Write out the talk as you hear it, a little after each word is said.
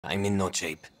I'm in no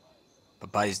shape.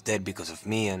 Papa is dead because of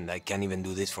me, and I can't even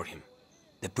do this for him.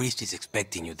 The priest is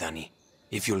expecting you, Danny.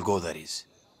 If you'll go, that is.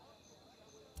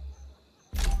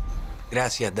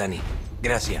 Gracias, Danny.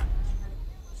 Gracias.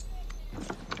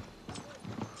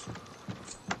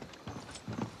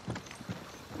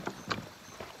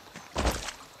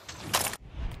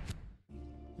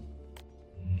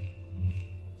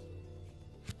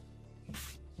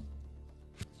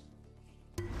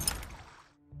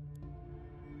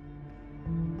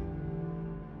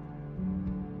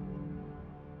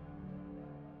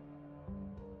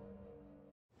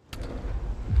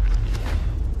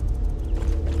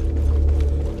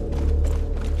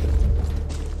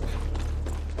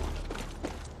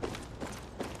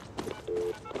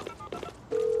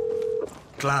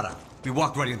 Clara, we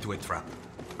walked right into a trap.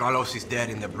 Carlos is dead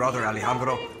and the brother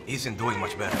Alejandro isn't doing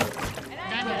much better.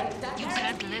 Danny, you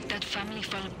can't let that family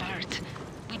fall apart.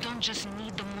 We don't just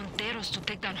need the Monteros to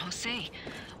take down Jose.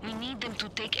 We need them to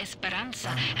take Esperanza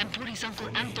and put his Uncle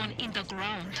Anton in the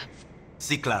ground.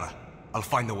 See, Clara, I'll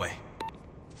find a way.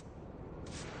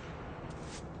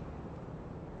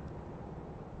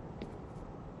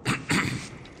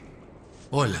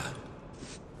 Hola.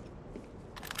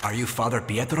 Are you Father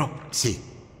Pietro? Sí.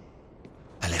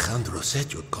 Alejandro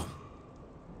said you'd come.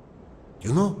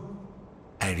 You know,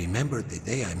 I remember the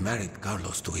day I married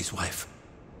Carlos to his wife.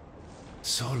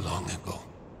 So long ago.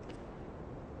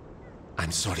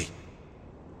 I'm sorry.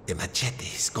 The machete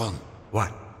is gone. What?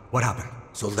 What happened?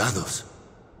 Soldados.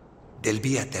 They'll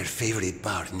be at their favorite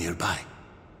bar nearby.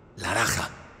 La Raja.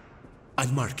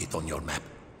 I'll mark it on your map.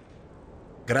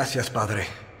 Gracias, Padre.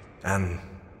 And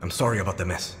I'm sorry about the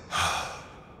mess.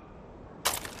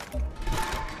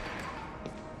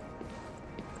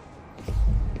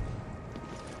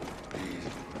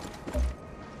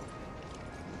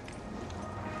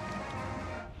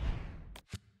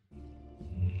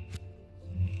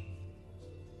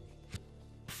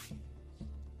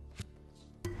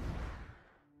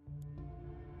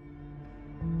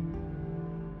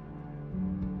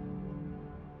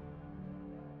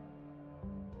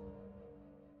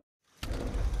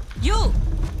 You!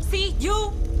 See,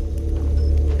 you!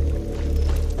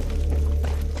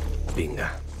 Binga.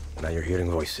 Now you're hearing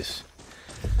voices.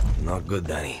 Not good,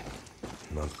 Danny.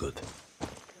 Not good.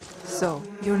 So,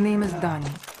 your name is Danny.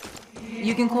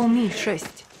 You can call me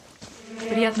Шесть.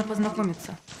 Приятно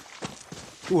познакомиться.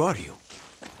 Who are you?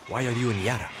 Why are you in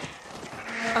Yara?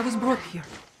 I was brought here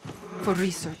for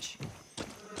research.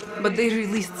 But they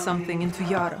released something into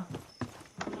Yara.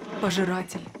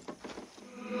 Пожиратель.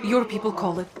 Your people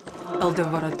call it El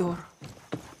Devorador.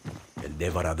 El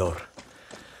Devorador.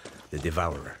 The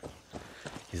Devourer.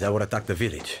 Is that what attacked the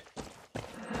village?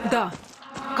 Da.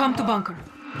 Come to bunker.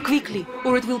 Quickly,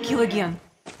 or it will kill again.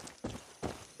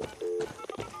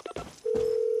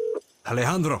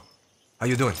 Alejandro, how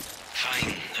you doing?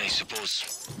 Fine, I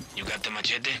suppose. You got the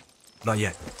machete? Not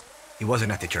yet. He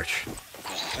wasn't at the church.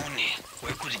 Cojones,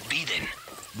 where could it be then?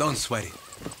 Don't sweat it.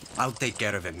 I'll take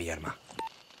care of it, mi herma.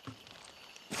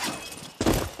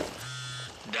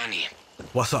 Danny,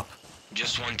 What's up?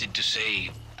 just wanted to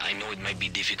say, I know it might be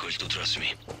difficult to trust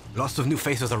me. Lots of new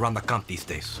faces around the camp these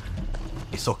days.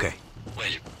 It's okay.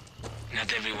 Well,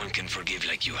 not everyone can forgive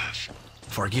like you have.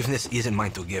 Forgiveness isn't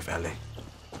mine to give, L.A.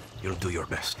 You'll do your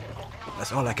best.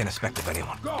 That's all I can expect of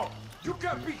anyone. Go! You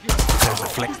can't be here! There's a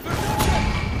flick. He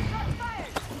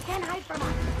can't hide from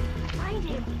us. Find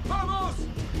him. Vamos!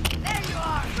 There you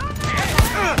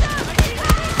are.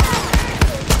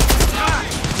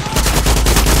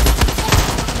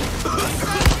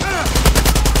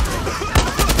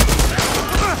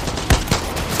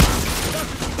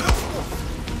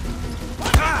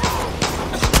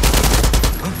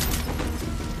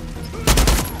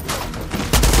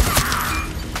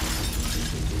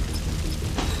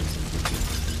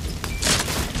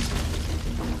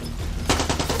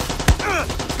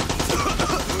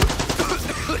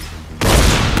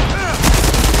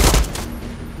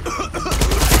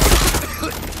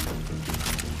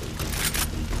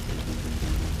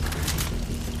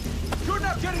 You're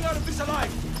not getting out of this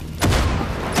alive!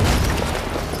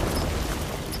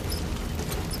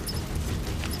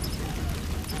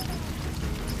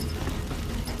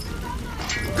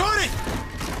 Got it!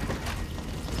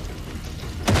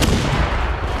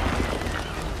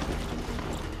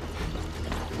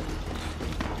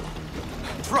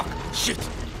 Truck! Shit!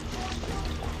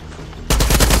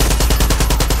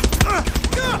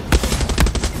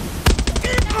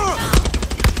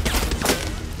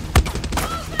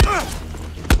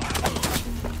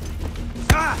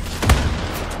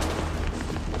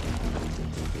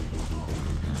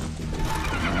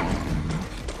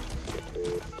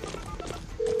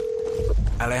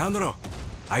 Alejandro,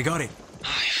 I got it.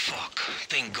 Ay, fuck.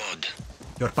 Thank God.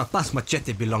 Your papa's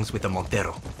machete belongs with the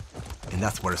Montero. And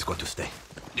that's where it's going to stay.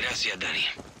 Gracias, Danny.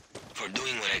 For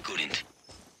doing what I couldn't.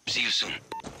 See you soon.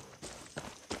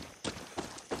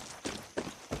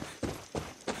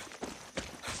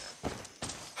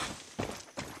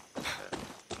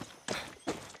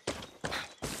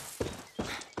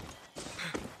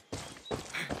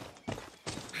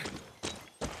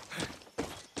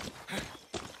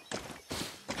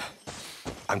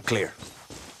 I'm clear.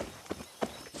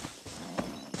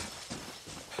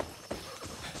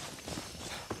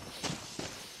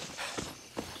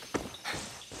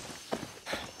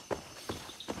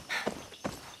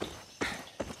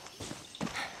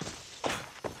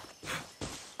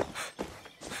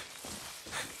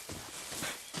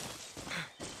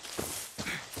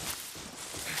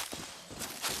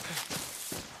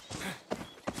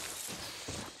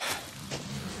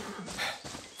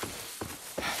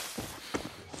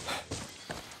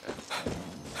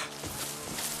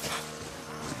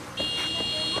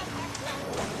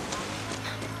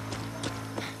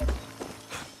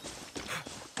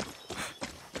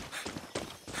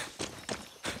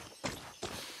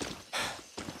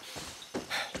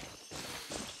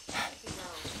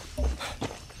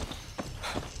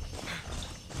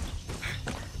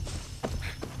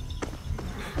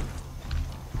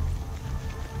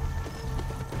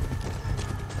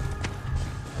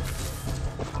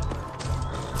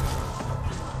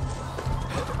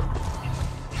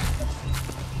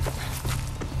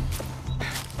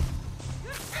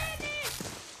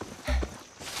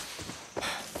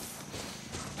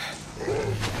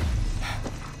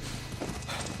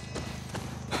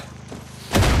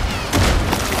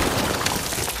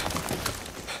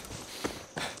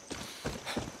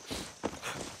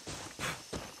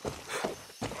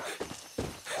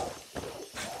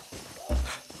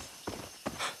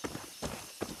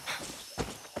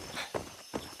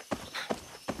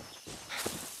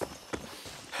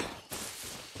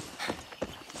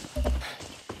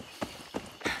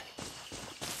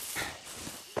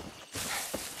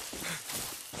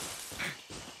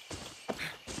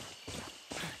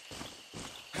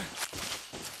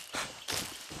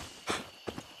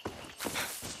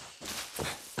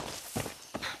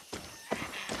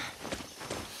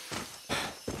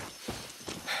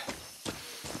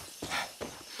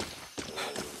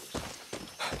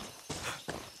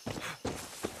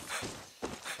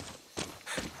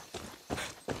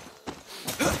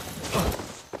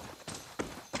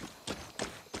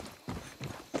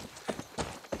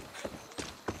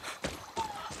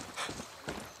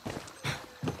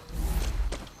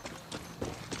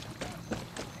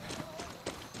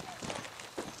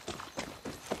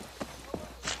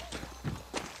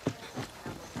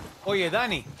 Oye,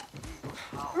 Danny.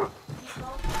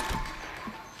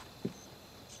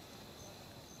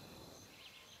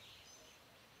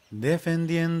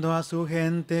 Defendiendo a su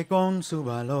gente con su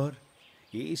valor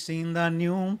y sin dar ni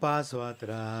un paso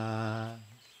atrás.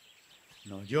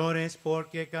 No llores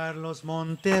porque Carlos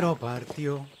Montero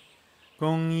partió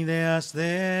con ideas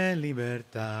de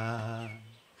libertad.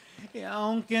 Y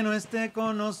aunque no esté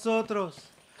con nosotros,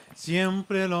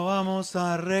 siempre lo vamos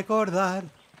a recordar.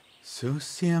 Su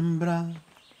siembra.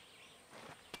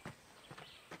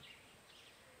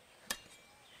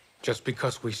 Just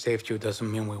because we saved you doesn't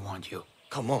mean we want you.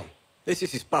 Come on. This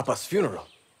is his papa's funeral.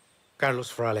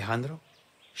 Carlos for Alejandro?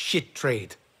 Shit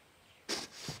trade.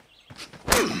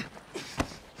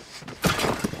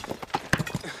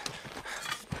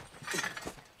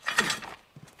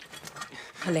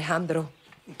 Alejandro,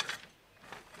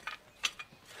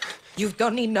 you've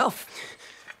done enough.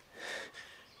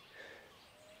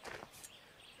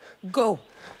 Go.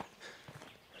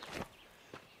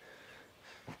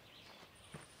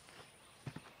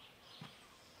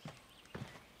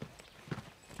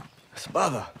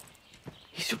 Espada,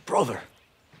 he's your brother.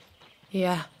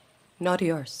 Yeah, not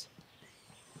yours.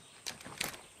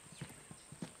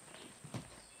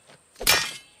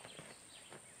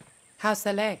 How's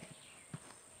the leg?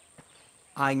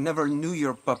 I never knew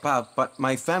your papa, but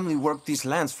my family worked these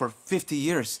lands for 50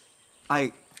 years.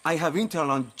 I have intel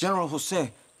on General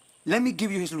Jose. Let me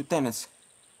give you his lieutenants.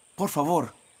 Por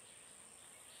favor.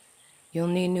 You'll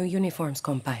need new uniforms,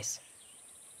 compais.